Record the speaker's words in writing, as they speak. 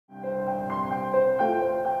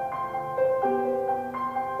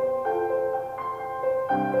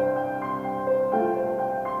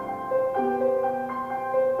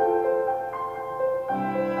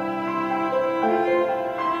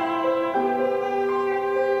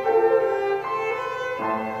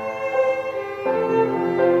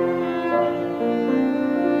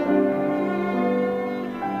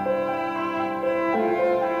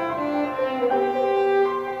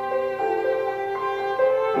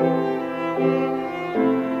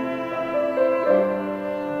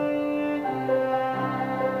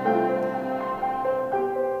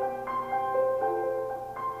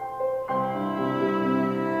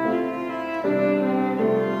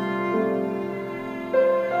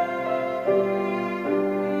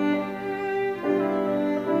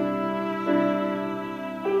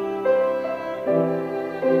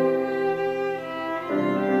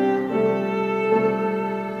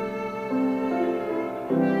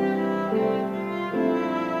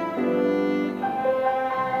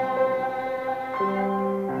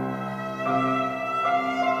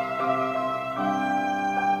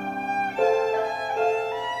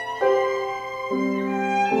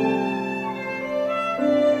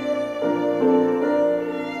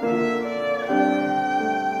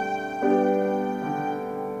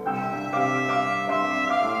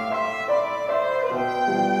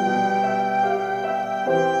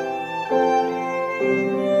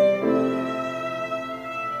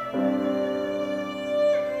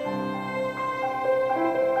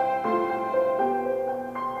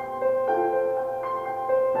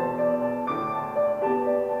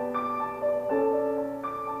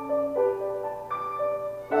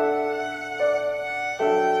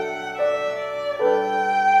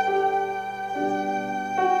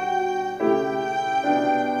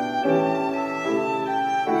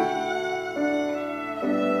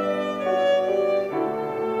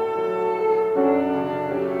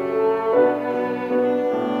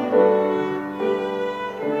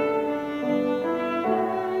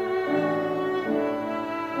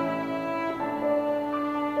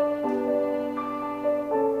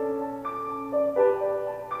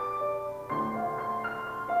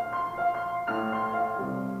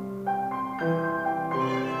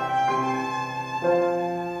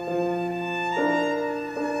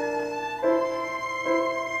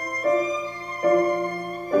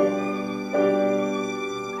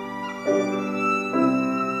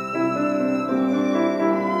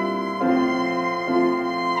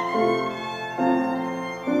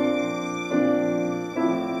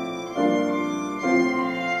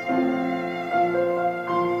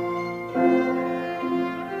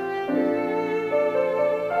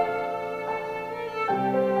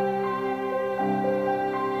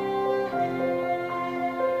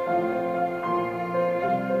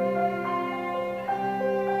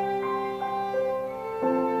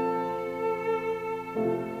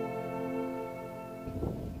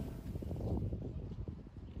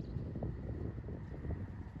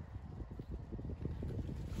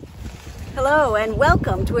Hello and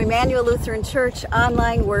welcome to Emmanuel Lutheran Church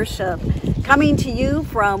online worship, coming to you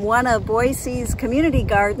from one of Boise's community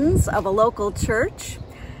gardens of a local church.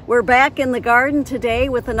 We're back in the garden today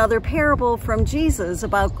with another parable from Jesus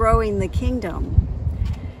about growing the kingdom.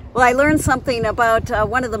 Well, I learned something about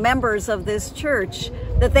one of the members of this church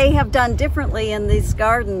that they have done differently in this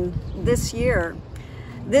garden this year.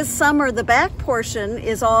 This summer, the back portion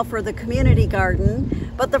is all for the community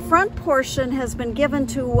garden, but the front portion has been given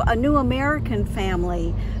to a new American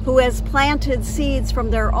family who has planted seeds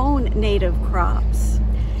from their own native crops.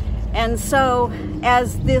 And so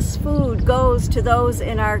as this food goes to those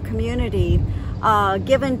in our community,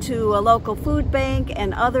 given to a local food bank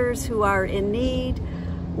and others who are in need,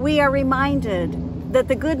 we are reminded that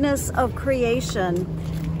the goodness of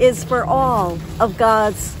creation is for all of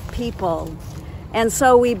God's people. And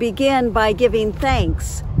so we begin by giving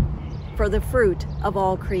thanks for the fruit of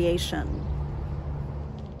all creation.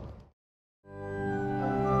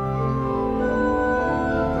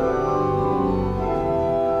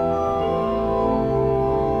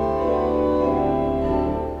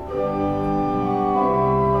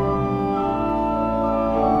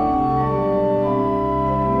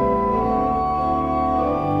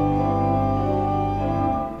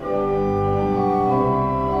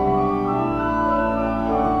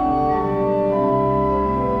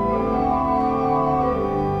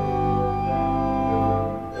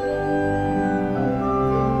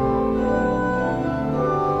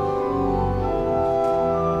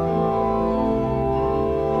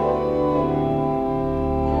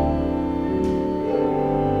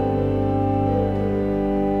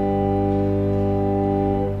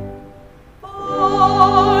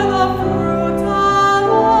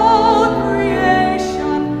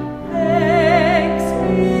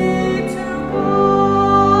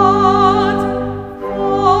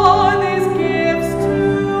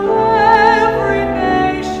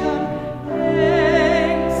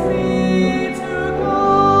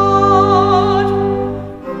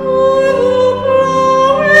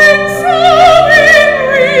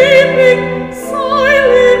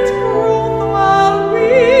 Silent growth while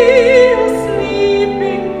we are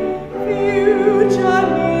sleeping.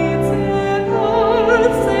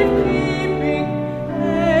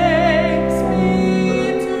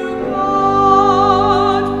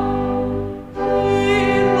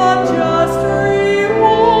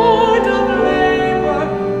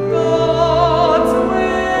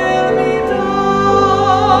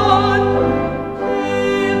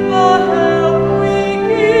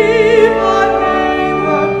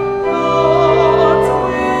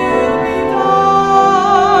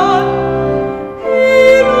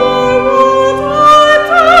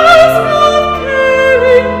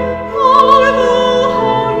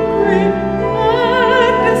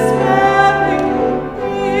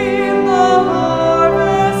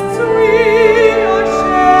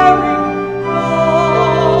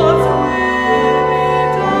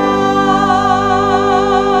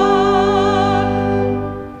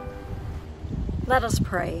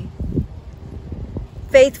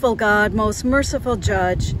 Faithful God, most merciful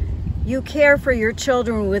Judge, you care for your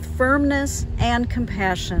children with firmness and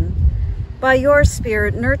compassion. By your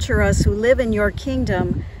Spirit, nurture us who live in your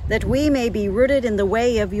kingdom, that we may be rooted in the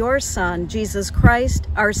way of your Son, Jesus Christ,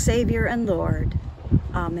 our Savior and Lord.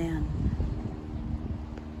 Amen.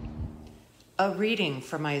 A reading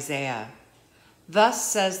from Isaiah.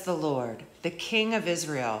 Thus says the Lord, the King of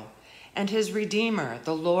Israel, and his Redeemer,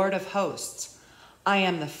 the Lord of hosts. I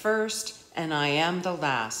am the first, and I am the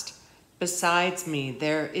last. Besides me,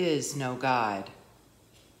 there is no God.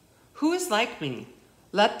 Who is like me?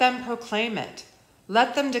 Let them proclaim it.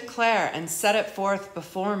 Let them declare and set it forth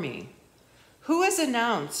before me. Who has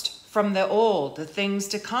announced from the old the things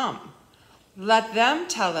to come? Let them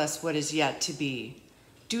tell us what is yet to be.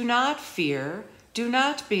 Do not fear, do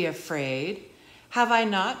not be afraid. Have I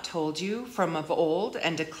not told you from of old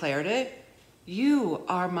and declared it? You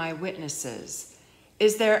are my witnesses.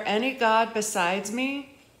 Is there any God besides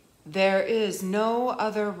me? There is no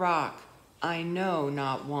other rock, I know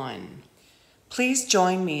not one. Please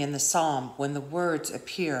join me in the psalm when the words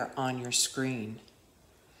appear on your screen.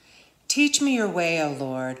 Teach me your way, O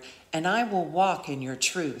Lord, and I will walk in your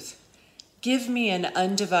truth. Give me an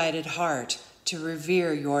undivided heart to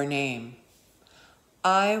revere your name.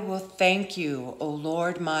 I will thank you, O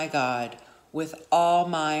Lord my God, with all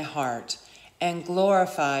my heart, and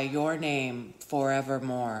glorify your name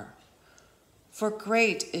forevermore. For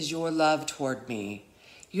great is your love toward me.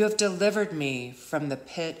 You have delivered me from the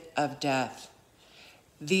pit of death.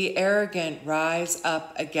 The arrogant rise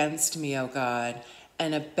up against me, O God,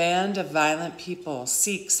 and a band of violent people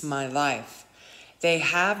seeks my life. They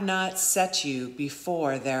have not set you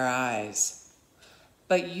before their eyes.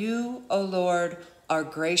 But you, O Lord, are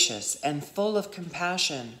gracious and full of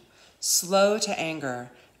compassion, slow to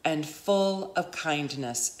anger, and full of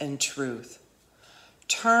kindness and truth.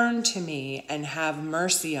 Turn to me and have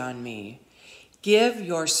mercy on me. Give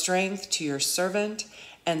your strength to your servant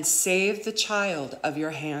and save the child of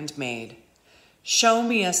your handmaid. Show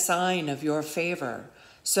me a sign of your favor,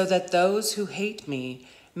 so that those who hate me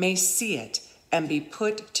may see it and be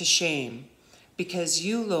put to shame, because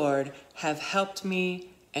you, Lord, have helped me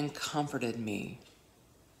and comforted me.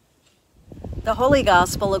 The Holy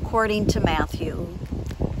Gospel according to Matthew.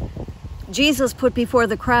 Jesus put before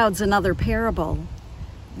the crowds another parable.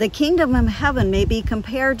 The kingdom of heaven may be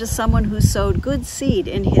compared to someone who sowed good seed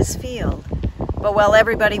in his field. But while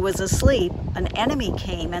everybody was asleep, an enemy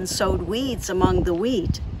came and sowed weeds among the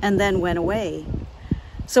wheat, and then went away.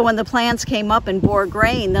 So when the plants came up and bore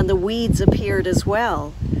grain, then the weeds appeared as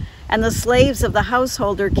well. And the slaves of the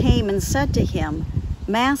householder came and said to him,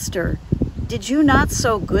 Master, did you not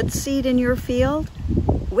sow good seed in your field?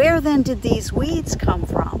 Where then did these weeds come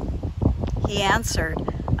from? He answered,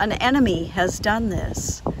 An enemy has done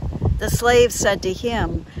this. The slaves said to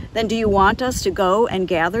him, Then do you want us to go and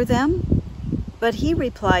gather them? But he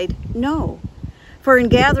replied, No, for in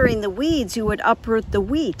gathering the weeds you would uproot the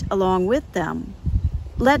wheat along with them.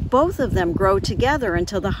 Let both of them grow together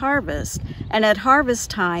until the harvest, and at harvest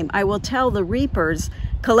time I will tell the reapers,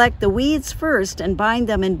 Collect the weeds first and bind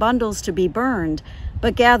them in bundles to be burned,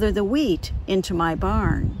 but gather the wheat into my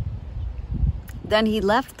barn. Then he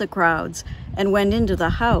left the crowds and went into the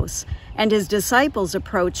house, and his disciples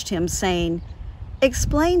approached him, saying,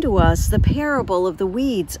 Explain to us the parable of the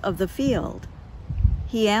weeds of the field.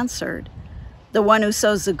 He answered, The one who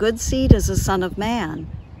sows the good seed is the Son of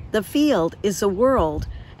Man. The field is the world,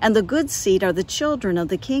 and the good seed are the children of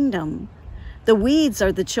the kingdom. The weeds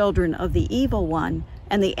are the children of the evil one,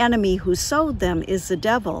 and the enemy who sowed them is the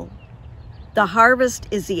devil. The harvest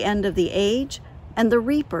is the end of the age, and the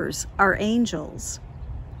reapers are angels.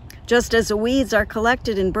 Just as the weeds are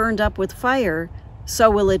collected and burned up with fire, so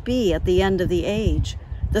will it be at the end of the age.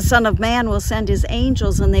 The Son of Man will send his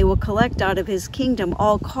angels, and they will collect out of his kingdom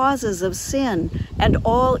all causes of sin and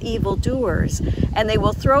all evildoers, and they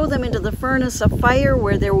will throw them into the furnace of fire,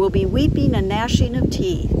 where there will be weeping and gnashing of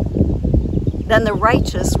teeth. Then the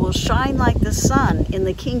righteous will shine like the sun in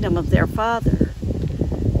the kingdom of their Father.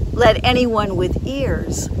 Let anyone with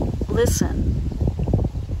ears listen.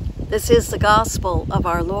 This is the gospel of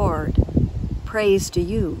our Lord. Praise to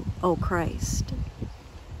you, O Christ.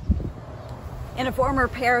 In a former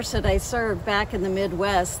parish that I served back in the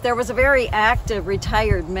Midwest, there was a very active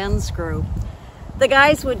retired men's group. The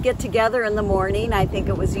guys would get together in the morning, I think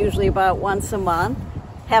it was usually about once a month,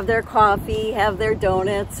 have their coffee, have their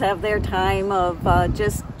donuts, have their time of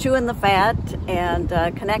just chewing the fat and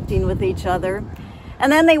connecting with each other.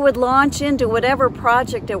 And then they would launch into whatever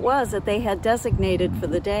project it was that they had designated for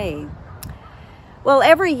the day. Well,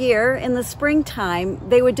 every year in the springtime,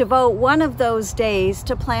 they would devote one of those days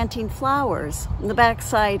to planting flowers in the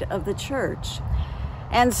backside of the church.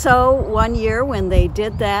 And so one year when they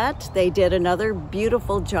did that, they did another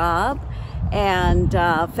beautiful job and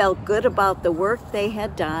felt good about the work they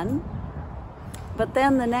had done. But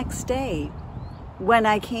then the next day, when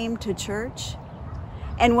I came to church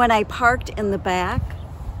and when I parked in the back,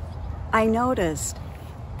 I noticed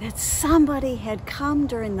that somebody had come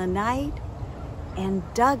during the night and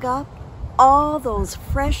dug up all those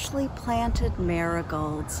freshly planted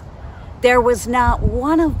marigolds. There was not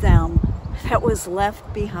one of them that was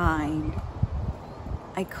left behind.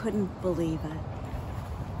 I couldn't believe it.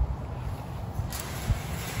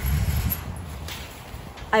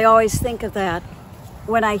 I always think of that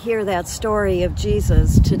when I hear that story of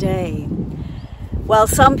Jesus today. While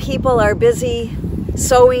some people are busy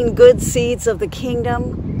sowing good seeds of the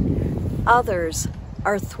kingdom, others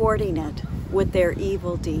are thwarting it with their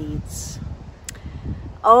evil deeds.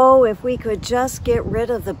 Oh, if we could just get rid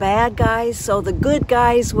of the bad guys so the good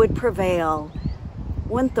guys would prevail.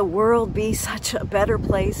 Wouldn't the world be such a better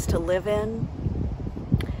place to live in?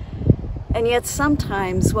 And yet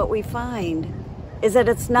sometimes what we find is that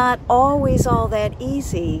it's not always all that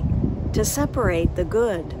easy to separate the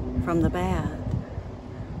good from the bad.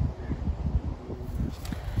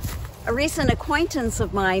 A recent acquaintance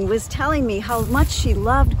of mine was telling me how much she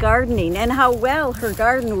loved gardening and how well her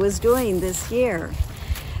garden was doing this year.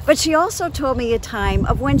 But she also told me a time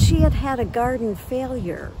of when she had had a garden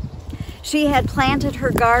failure. She had planted her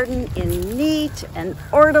garden in neat and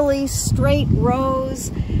orderly straight rows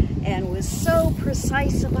and was so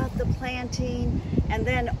precise about the planting, and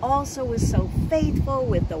then also was so faithful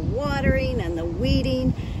with the watering and the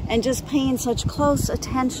weeding and just paying such close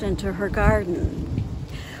attention to her garden.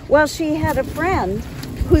 Well, she had a friend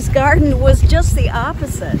whose garden was just the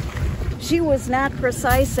opposite. She was not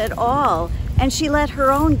precise at all, and she let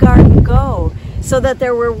her own garden go so that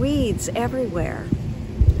there were weeds everywhere.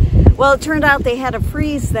 Well, it turned out they had a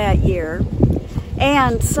freeze that year,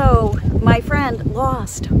 and so my friend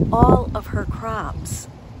lost all of her crops.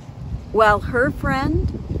 Well, her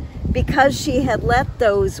friend, because she had let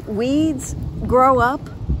those weeds grow up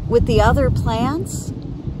with the other plants,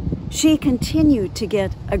 she continued to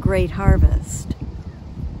get a great harvest.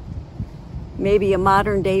 Maybe a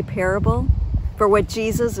modern day parable for what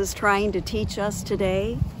Jesus is trying to teach us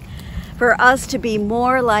today, for us to be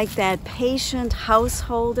more like that patient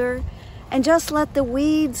householder and just let the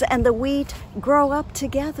weeds and the wheat grow up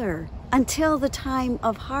together until the time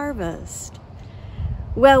of harvest.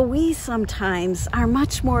 Well, we sometimes are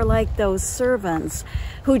much more like those servants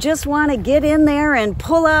who just want to get in there and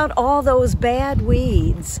pull out all those bad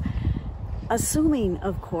weeds, assuming,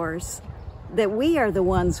 of course, that we are the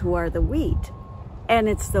ones who are the wheat, and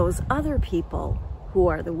it's those other people who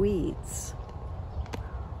are the weeds.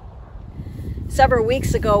 Several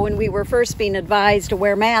weeks ago, when we were first being advised to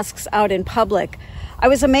wear masks out in public, I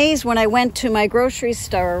was amazed when I went to my grocery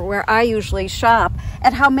store where I usually shop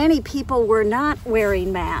at how many people were not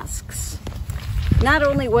wearing masks. Not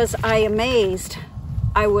only was I amazed,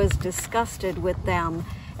 I was disgusted with them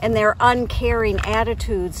and their uncaring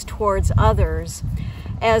attitudes towards others,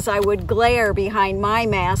 as I would glare behind my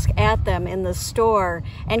mask at them in the store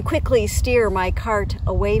and quickly steer my cart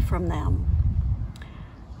away from them.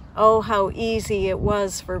 Oh, how easy it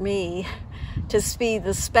was for me to see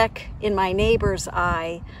the speck in my neighbor's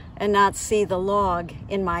eye and not see the log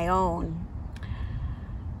in my own.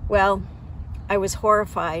 Well, I was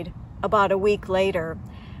horrified about a week later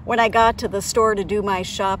when I got to the store to do my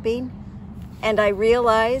shopping, and I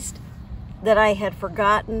realized that I had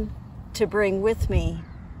forgotten to bring with me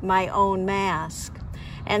my own mask.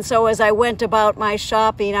 And so as I went about my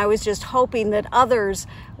shopping, I was just hoping that others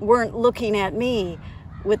weren't looking at me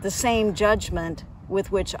with the same judgment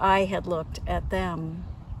with which I had looked at them.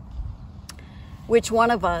 Which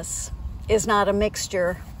one of us is not a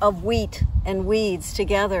mixture of wheat and weeds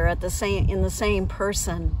together in the same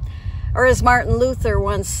person? Or as Martin Luther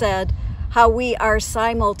once said, how we are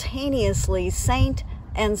simultaneously saint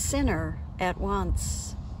and sinner at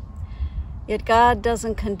once. Yet God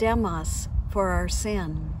doesn't condemn us for our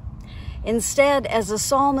sin. Instead, as the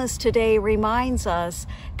psalmist today reminds us,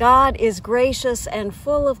 God is gracious and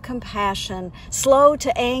full of compassion, slow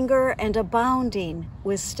to anger and abounding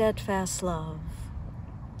with steadfast love.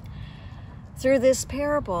 Through this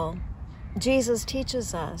parable, Jesus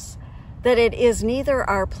teaches us that it is neither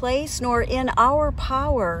our place nor in our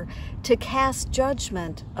power to cast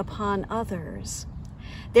judgment upon others.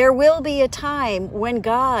 There will be a time when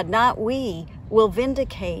God, not we, will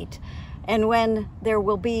vindicate, and when there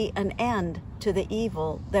will be an end to the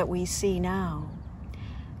evil that we see now.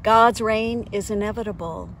 God's reign is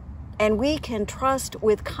inevitable, and we can trust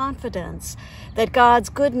with confidence that God's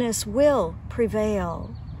goodness will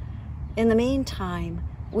prevail. In the meantime,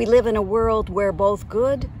 we live in a world where both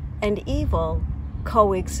good and evil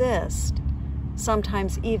coexist,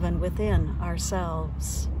 sometimes even within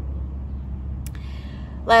ourselves.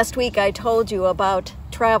 Last week I told you about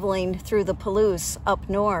traveling through the Palouse up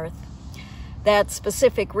north, that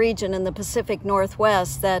specific region in the Pacific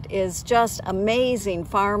Northwest that is just amazing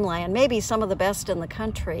farmland, maybe some of the best in the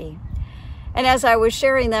country. And as I was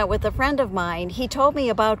sharing that with a friend of mine, he told me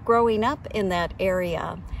about growing up in that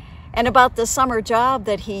area and about the summer job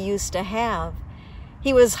that he used to have.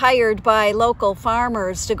 He was hired by local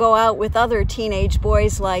farmers to go out with other teenage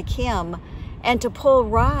boys like him and to pull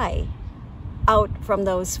rye out from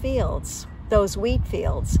those fields, those wheat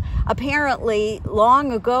fields. Apparently,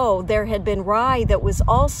 long ago, there had been rye that was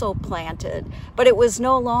also planted, but it was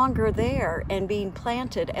no longer there and being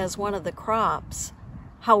planted as one of the crops.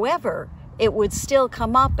 However, it would still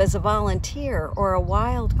come up as a volunteer or a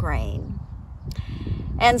wild grain.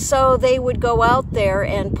 And so they would go out there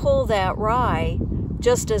and pull that rye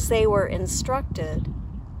just as they were instructed.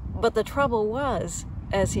 But the trouble was,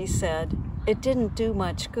 as he said, it didn't do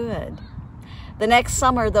much good. The next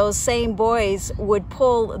summer, those same boys would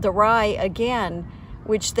pull the rye again,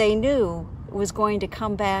 which they knew was going to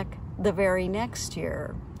come back the very next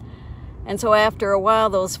year. And so after a while,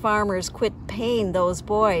 those farmers quit paying those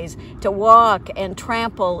boys to walk and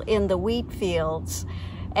trample in the wheat fields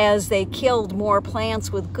as they killed more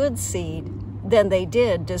plants with good seed than they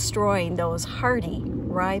did destroying those hardy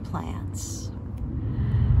rye plants.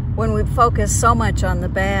 When we focus so much on the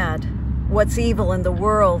bad, what's evil in the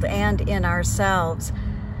world and in ourselves,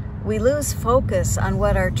 we lose focus on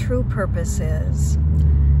what our true purpose is: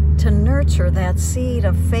 to nurture that seed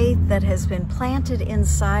of faith that has been planted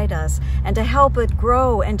inside us and to help it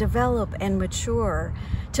grow and develop and mature,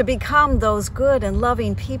 to become those good and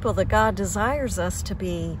loving people that God desires us to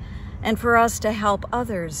be, and for us to help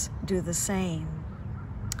others do the same.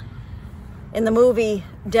 In the movie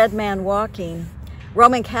Dead Man Walking,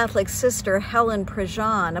 Roman Catholic sister Helen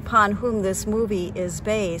Prejean, upon whom this movie is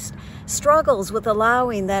based, struggles with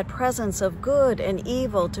allowing that presence of good and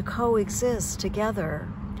evil to coexist together.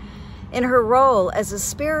 In her role as a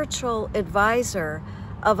spiritual advisor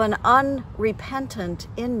of an unrepentant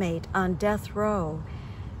inmate on death row,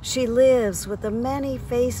 she lives with the many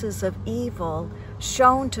faces of evil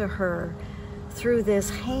shown to her through this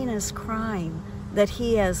heinous crime that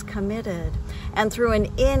he has committed, and through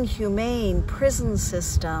an inhumane prison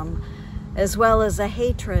system, as well as a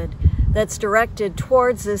hatred that's directed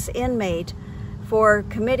towards this inmate for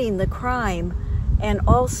committing the crime and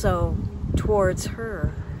also towards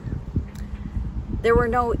her. There were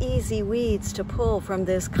no easy weeds to pull from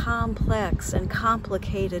this complex and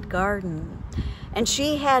complicated garden, and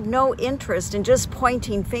she had no interest in just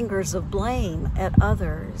pointing fingers of blame at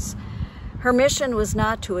others. Her mission was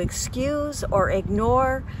not to excuse or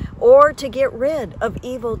ignore or to get rid of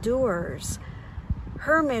evildoers.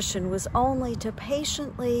 Her mission was only to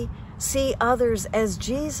patiently see others as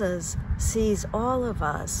Jesus sees all of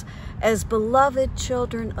us, as beloved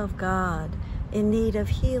children of God in need of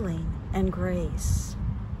healing and grace.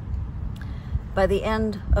 By the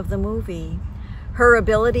end of the movie, her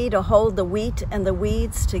ability to hold the wheat and the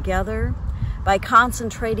weeds together by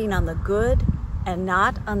concentrating on the good and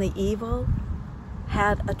not on the evil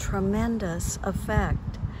had a tremendous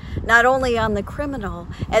effect, not only on the criminal,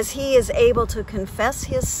 as he is able to confess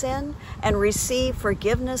his sin and receive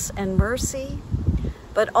forgiveness and mercy,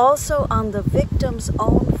 but also on the victim's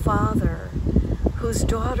own father, whose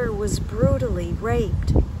daughter was brutally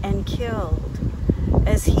raped and killed,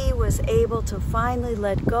 as he was able to finally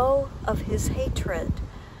let go of his hatred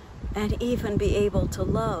and even be able to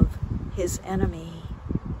love his enemy.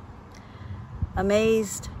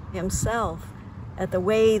 Amazed himself at the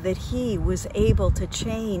way that he was able to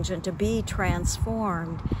change and to be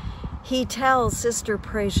transformed, he tells Sister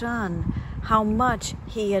Prejean how much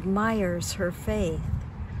he admires her faith,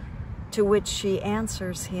 to which she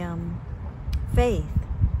answers him, "Faith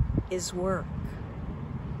is work."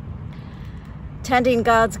 Tending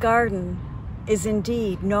God's garden is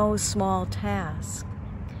indeed no small task.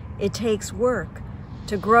 It takes work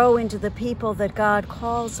to grow into the people that God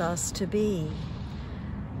calls us to be.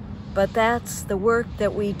 But that's the work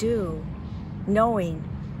that we do, knowing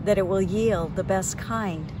that it will yield the best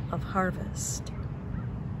kind of harvest.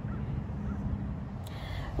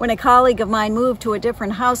 When a colleague of mine moved to a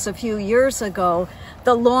different house a few years ago,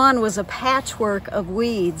 the lawn was a patchwork of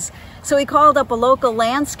weeds. So he called up a local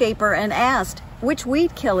landscaper and asked, "Which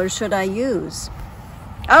weed killer should I use?"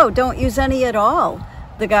 "Oh, don't use any at all.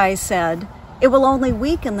 the guy said. It will only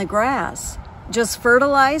weaken the grass. Just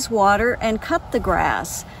fertilize, water, and cut the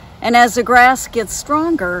grass. And as the grass gets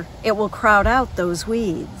stronger, it will crowd out those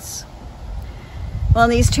weeds. Well,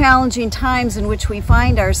 in these challenging times in which we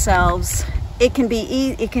find ourselves, it can be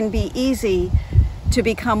easy to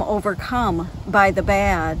become overcome by the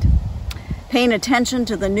bad. Paying attention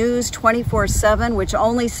to the news 24/7, which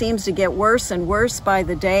only seems to get worse and worse by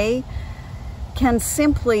the day, can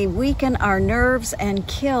simply weaken our nerves and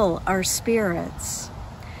kill our spirits.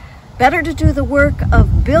 Better to do the work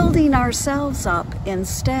of building ourselves up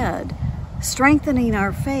instead, strengthening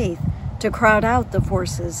our faith to crowd out the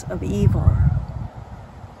forces of evil.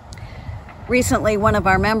 Recently, one of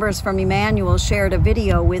our members from Emmanuel shared a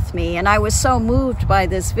video with me, and I was so moved by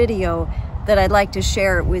this video that I'd like to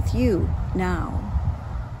share it with you now.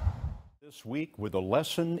 This week with a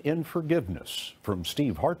lesson in forgiveness from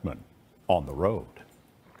Steve Hartman on the road.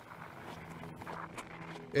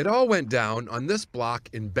 It all went down on this block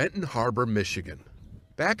in Benton Harbor, Michigan.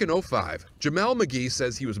 Back in '05, Jamel McGee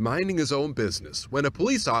says he was minding his own business when a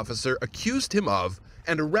police officer accused him of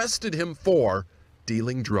and arrested him for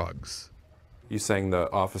dealing drugs. You saying the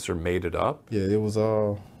officer made it up? Yeah, it was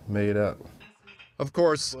all made up. Of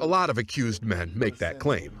course, a lot of accused men make that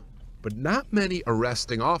claim, but not many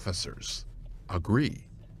arresting officers agree.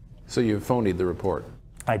 So you phonied the report?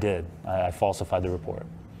 I did. I falsified the report.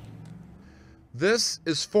 This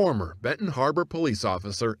is former Benton Harbor police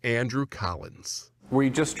officer Andrew Collins. Were you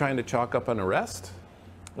just trying to chalk up an arrest?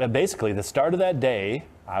 Basically, the start of that day,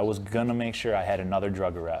 I was gonna make sure I had another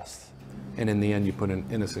drug arrest. And in the end, you put an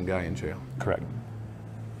innocent guy in jail? Correct.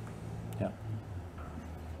 Yeah.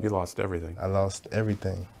 You lost everything. I lost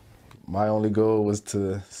everything. My only goal was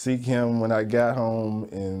to seek him when I got home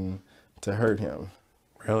and to hurt him.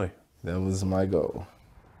 Really? That was my goal.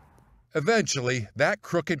 Eventually, that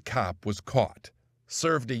crooked cop was caught,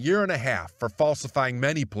 served a year and a half for falsifying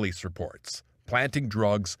many police reports, planting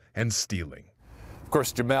drugs, and stealing. Of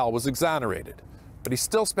course, Jamel was exonerated, but he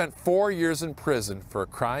still spent 4 years in prison for a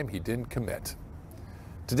crime he didn't commit.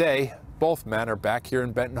 Today, both men are back here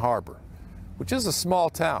in Benton Harbor, which is a small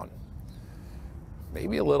town.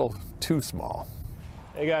 Maybe a little too small.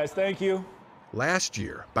 Hey guys, thank you. Last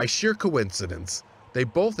year, by sheer coincidence, they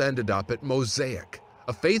both ended up at Mosaic,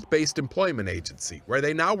 a faith-based employment agency where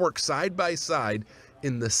they now work side by side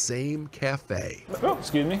in the same cafe. Oh,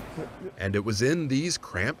 excuse me. And it was in these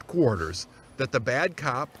cramped quarters that the bad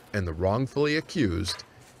cop and the wrongfully accused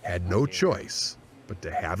had no choice but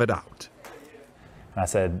to have it out. And I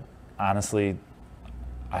said, honestly,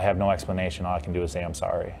 I have no explanation. All I can do is say I'm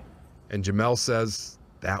sorry. And Jamel says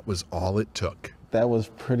that was all it took. That was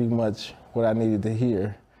pretty much what I needed to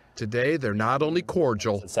hear. Today, they're not only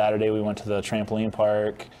cordial. Saturday, we went to the trampoline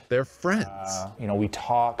park. They're friends. We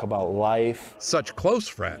talk about life. Such close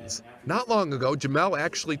friends. Not long ago, Jamel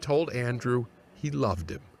actually told Andrew he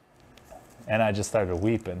loved him. And I just started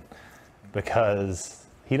weeping because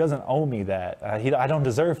he doesn't owe me that. I don't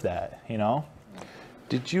deserve that, you know?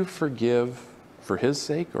 Did you forgive for his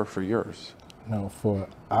sake or for yours? No, for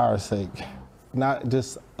our sake. Not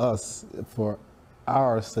just us, for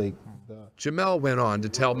our sake. Jamel went on to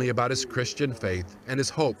tell me about his Christian faith and his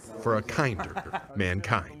hope for a kinder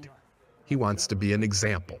mankind. He wants to be an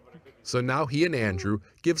example. So now he and Andrew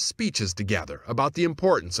give speeches together about the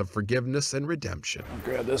importance of forgiveness and redemption.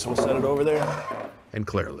 Grab this one, set it over there. And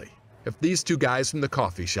clearly, if these two guys from the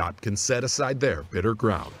coffee shop can set aside their bitter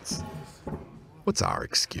grounds, what's our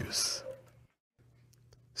excuse?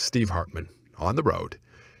 Steve Hartman, on the road,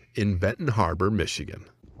 in Benton Harbor, Michigan.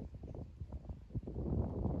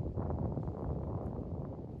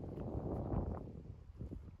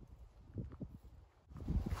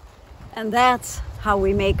 And that's how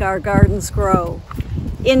we make our gardens grow,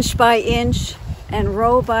 inch by inch and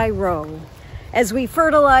row by row, as we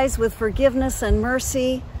fertilize with forgiveness and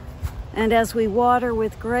mercy, and as we water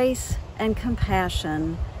with grace and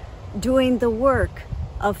compassion, doing the work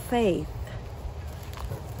of faith.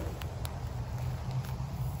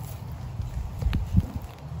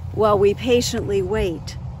 While we patiently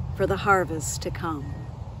wait for the harvest to come.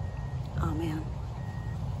 Amen.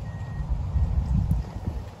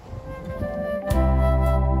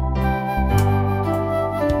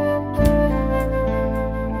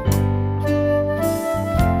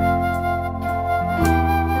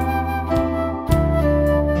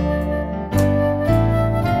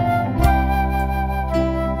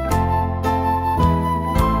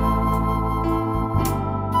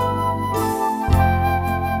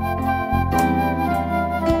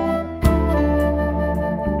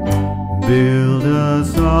 Build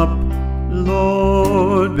us up,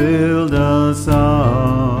 Lord, build us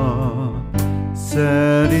up.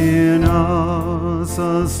 set in us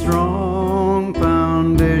a strong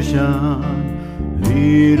foundation.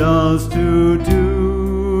 Lead us to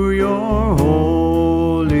do your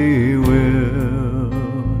holy will.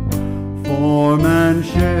 Form and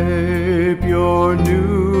shape your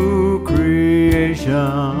new creation.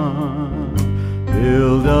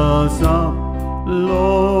 Build us up,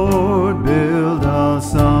 Lord, build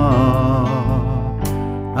us up,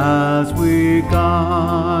 as we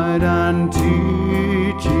guide and teach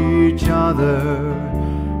each other.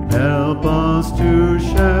 Help us to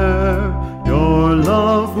share your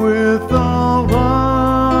love with the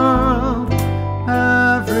world.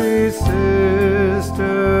 Every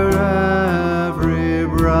sister, every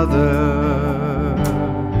brother.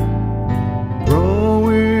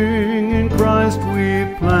 Growing in Christ we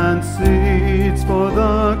plant seeds for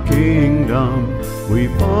the kingdom. We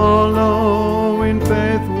follow in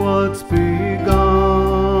faith what's begun.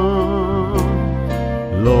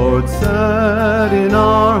 Lord, set in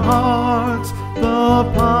our hearts the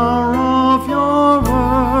power of your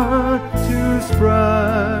word to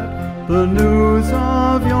spread the news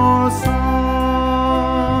of your Son.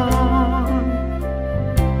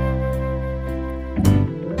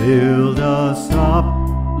 Build us up,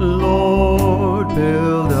 Lord,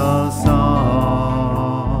 build us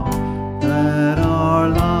up, that our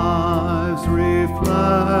lives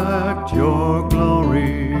reflect your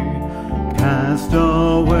glory. Cast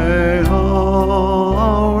away all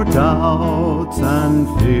our doubts and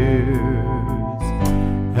fears.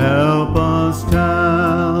 Help us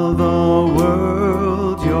tell the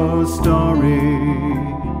world your story.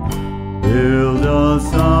 Build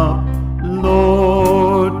us up,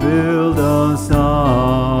 Lord, build us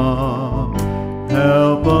up.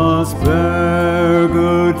 Help us bear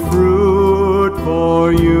good fruit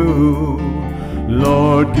for you.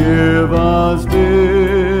 Lord, give us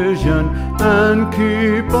vision and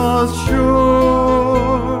keep us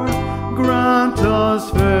sure. Grant us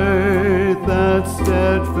faith that's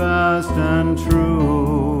steadfast and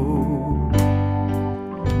true.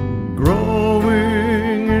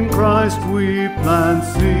 Growing in Christ we plant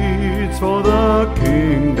seeds for the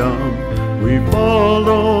kingdom. We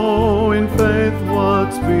follow in faith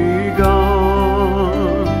what's begun.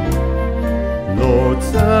 Lord,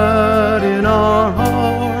 set in our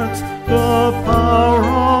hearts the power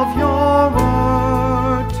of your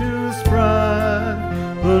word to spread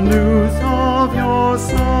the news of your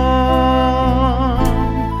Son.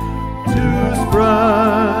 To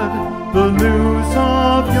spread the news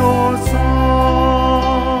of your Son.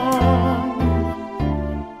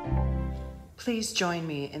 Please join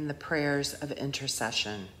me in the prayers of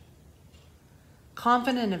intercession.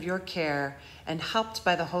 Confident of your care and helped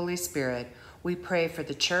by the Holy Spirit, we pray for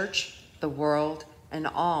the church, the world, and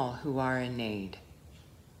all who are in need.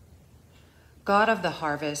 God of the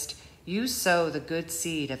harvest, you sow the good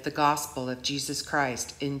seed of the gospel of Jesus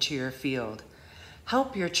Christ into your field.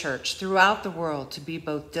 Help your church throughout the world to be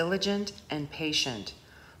both diligent and patient,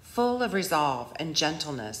 full of resolve and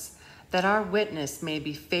gentleness, that our witness may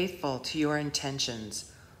be faithful to your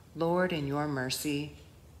intentions. Lord, in your mercy,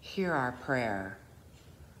 hear our prayer.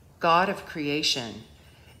 God of creation,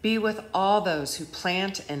 be with all those who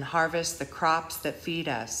plant and harvest the crops that feed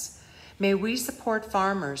us. May we support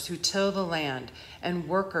farmers who till the land and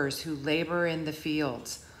workers who labor in the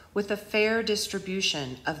fields, with a fair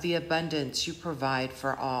distribution of the abundance you provide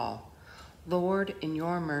for all. Lord, in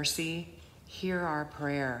your mercy, hear our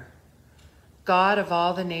prayer. God of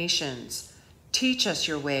all the nations, teach us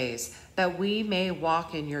your ways, that we may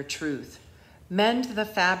walk in your truth. Mend the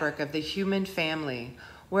fabric of the human family,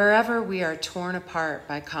 wherever we are torn apart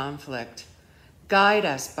by conflict. Guide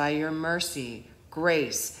us by your mercy,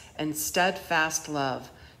 grace, and steadfast love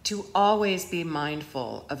to always be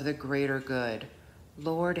mindful of the greater good.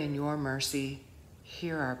 Lord, in your mercy,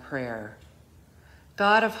 hear our prayer.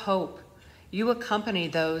 God of hope, you accompany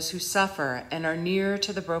those who suffer and are near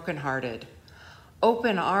to the brokenhearted.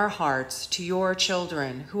 Open our hearts to your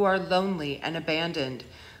children who are lonely and abandoned,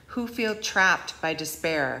 who feel trapped by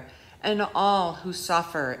despair, and all who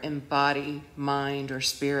suffer in body, mind, or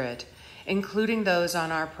spirit, including those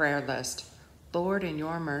on our prayer list. Lord, in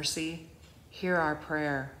your mercy, hear our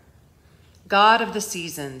prayer. God of the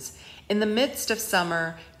seasons, in the midst of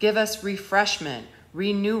summer, give us refreshment,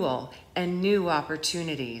 renewal, and new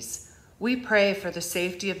opportunities. We pray for the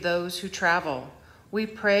safety of those who travel. We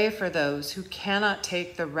pray for those who cannot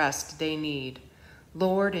take the rest they need.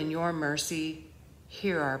 Lord, in your mercy,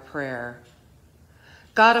 hear our prayer.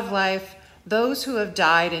 God of life, those who have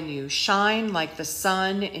died in you shine like the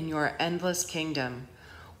sun in your endless kingdom.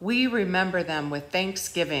 We remember them with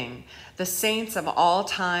thanksgiving, the saints of all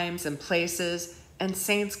times and places, and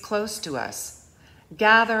saints close to us.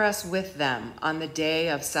 Gather us with them on the day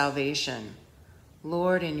of salvation.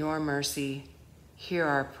 Lord, in your mercy, hear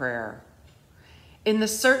our prayer. In the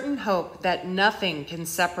certain hope that nothing can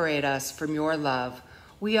separate us from your love,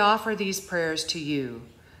 we offer these prayers to you,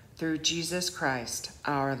 through Jesus Christ,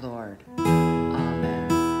 our Lord. Amen.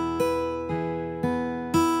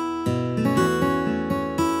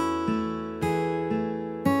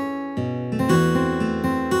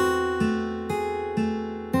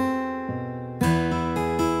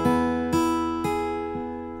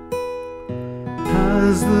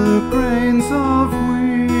 As the grains of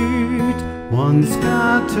wheat, once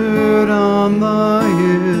scattered on the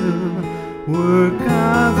hill, were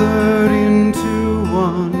gathered into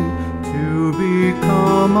one to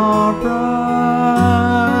become our bride,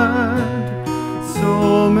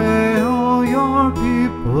 so may all your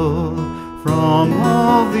people from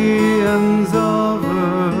all the ends of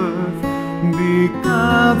earth be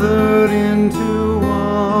gathered into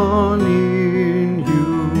one in you.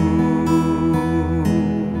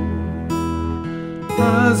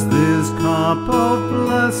 As this cup of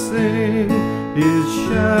blessing is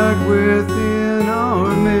shared within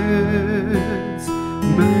our midst,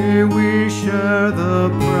 may we share the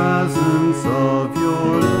presence of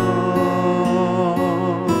your love.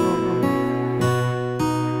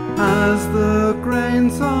 As the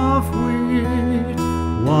grains of wheat,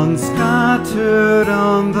 once scattered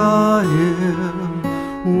on the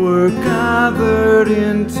hill, were gathered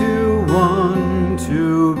into one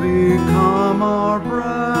to become our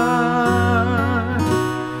bride,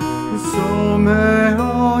 so may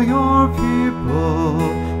all your people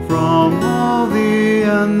from all the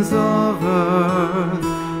ends of earth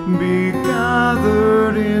be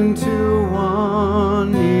gathered into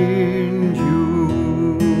one in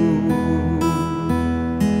you.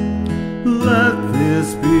 Let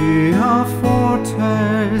this be a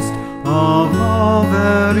foretaste of all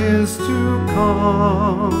that is to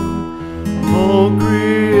come. All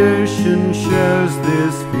creation shares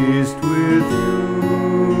this feast with you.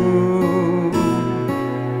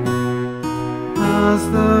 As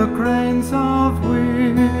the grains of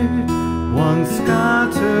wheat, once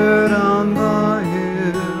scattered on the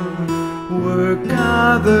hill, were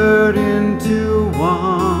gathered into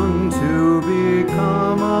one to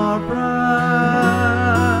become our bride,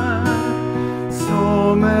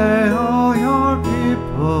 so may all your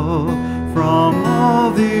people from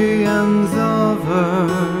all the ends of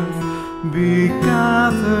earth be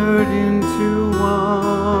gathered into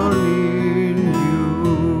one in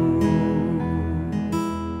you.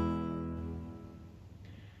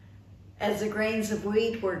 As the grains of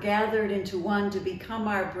wheat were gathered into one to become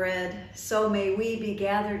our bread, so may we be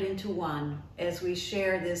gathered into one as we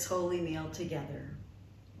share this holy meal together.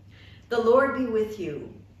 The Lord be with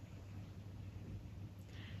you.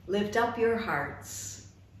 Lift up your hearts.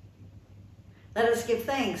 Let us give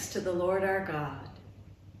thanks to the Lord our God.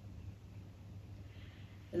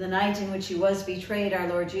 In the night in which he was betrayed, our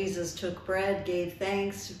Lord Jesus took bread, gave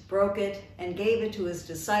thanks, broke it, and gave it to his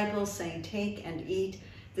disciples, saying, "Take and eat.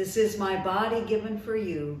 This is my body given for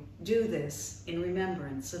you. Do this in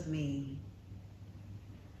remembrance of me."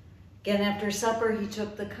 Again, after supper, he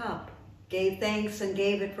took the cup, gave thanks, and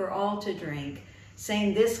gave it for all to drink,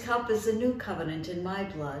 saying, "This cup is the new covenant in my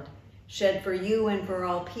blood, shed for you and for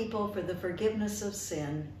all people for the forgiveness of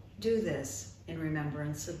sin. Do this in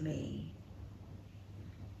remembrance of me."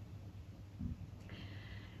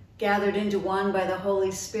 Gathered into one by the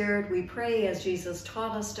Holy Spirit, we pray as Jesus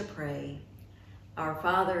taught us to pray. Our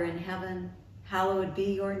Father in heaven, hallowed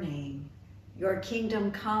be your name. Your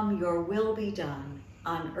kingdom come, your will be done,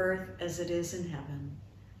 on earth as it is in heaven.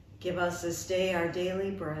 Give us this day our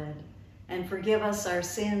daily bread, and forgive us our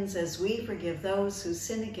sins as we forgive those who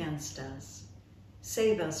sin against us.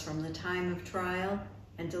 Save us from the time of trial,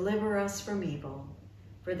 and deliver us from evil.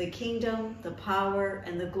 For the kingdom, the power,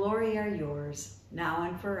 and the glory are yours, now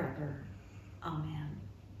and forever. Amen.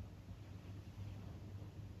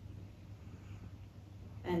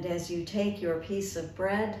 And as you take your piece of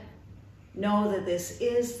bread, know that this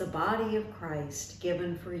is the body of Christ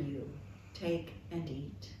given for you. Take and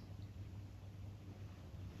eat.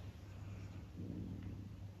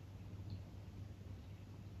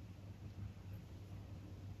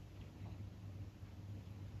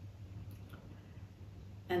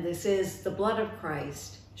 And this is the blood of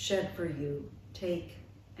Christ shed for you. Take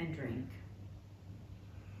and drink.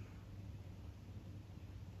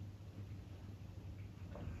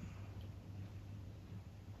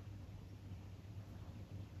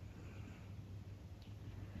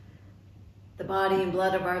 The body and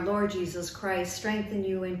blood of our Lord Jesus Christ strengthen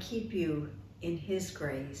you and keep you in his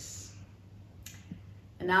grace.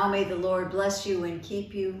 And now may the Lord bless you and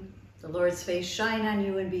keep you. The Lord's face shine on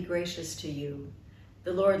you and be gracious to you.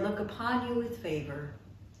 The Lord look upon you with favor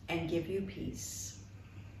and give you peace.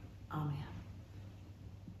 Amen.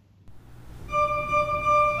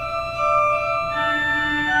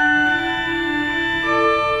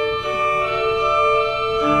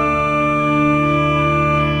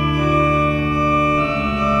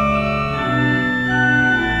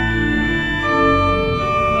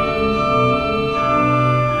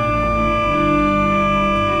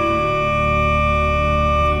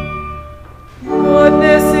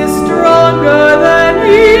 Goodness is stronger than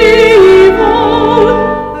evil.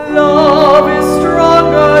 Love is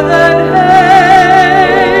stronger than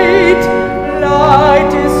hate.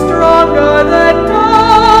 Light is stronger than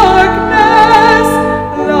darkness.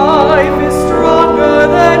 Life is stronger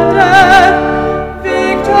than death.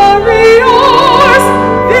 Victory yours,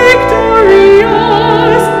 victory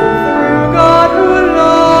yours, through God who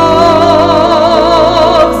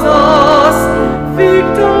loves us.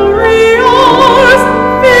 Victory yours,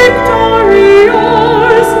 victory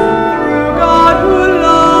yours, through God who loves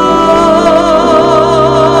us.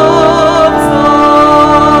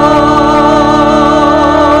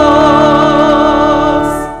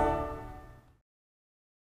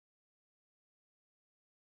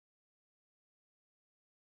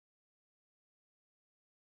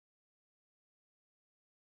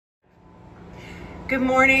 Good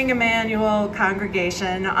morning, Emmanuel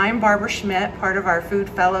congregation. I'm Barbara Schmidt, part of our food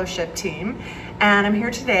fellowship team, and I'm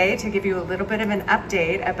here today to give you a little bit of an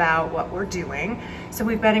update about what we're doing. So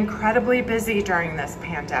we've been incredibly busy during this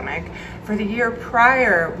pandemic. For the year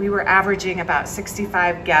prior, we were averaging about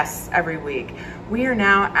 65 guests every week. We are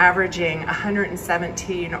now averaging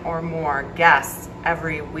 117 or more guests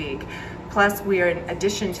every week. Plus, we are, in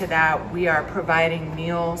addition to that, we are providing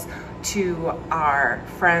meals to our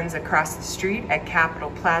friends across the street at Capitol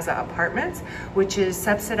Plaza Apartments, which is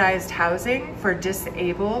subsidized housing for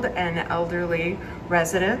disabled and elderly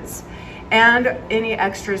residents. And any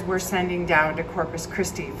extras we're sending down to Corpus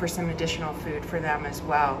Christi for some additional food for them as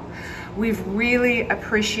well. We've really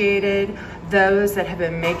appreciated those that have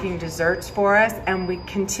been making desserts for us, and we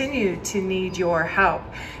continue to need your help.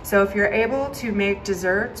 So if you're able to make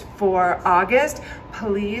desserts for August,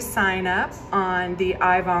 please sign up on the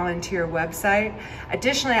iVolunteer website.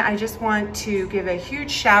 Additionally, I just want to give a huge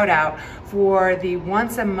shout out for the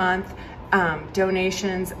once a month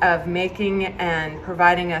donations of making and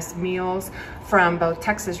providing us meals from both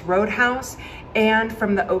Texas Roadhouse and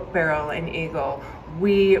from the Oak Barrel and Eagle.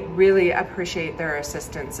 We really appreciate their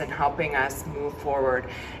assistance in helping us move forward.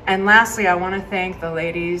 And lastly, I want to thank the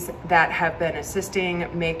ladies that have been assisting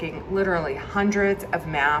making literally hundreds of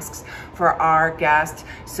masks for our guests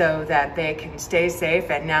so that they can stay safe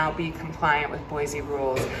and now be compliant with Boise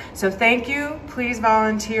rules. So thank you. Please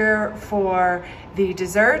volunteer for the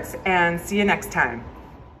desserts and see you next time.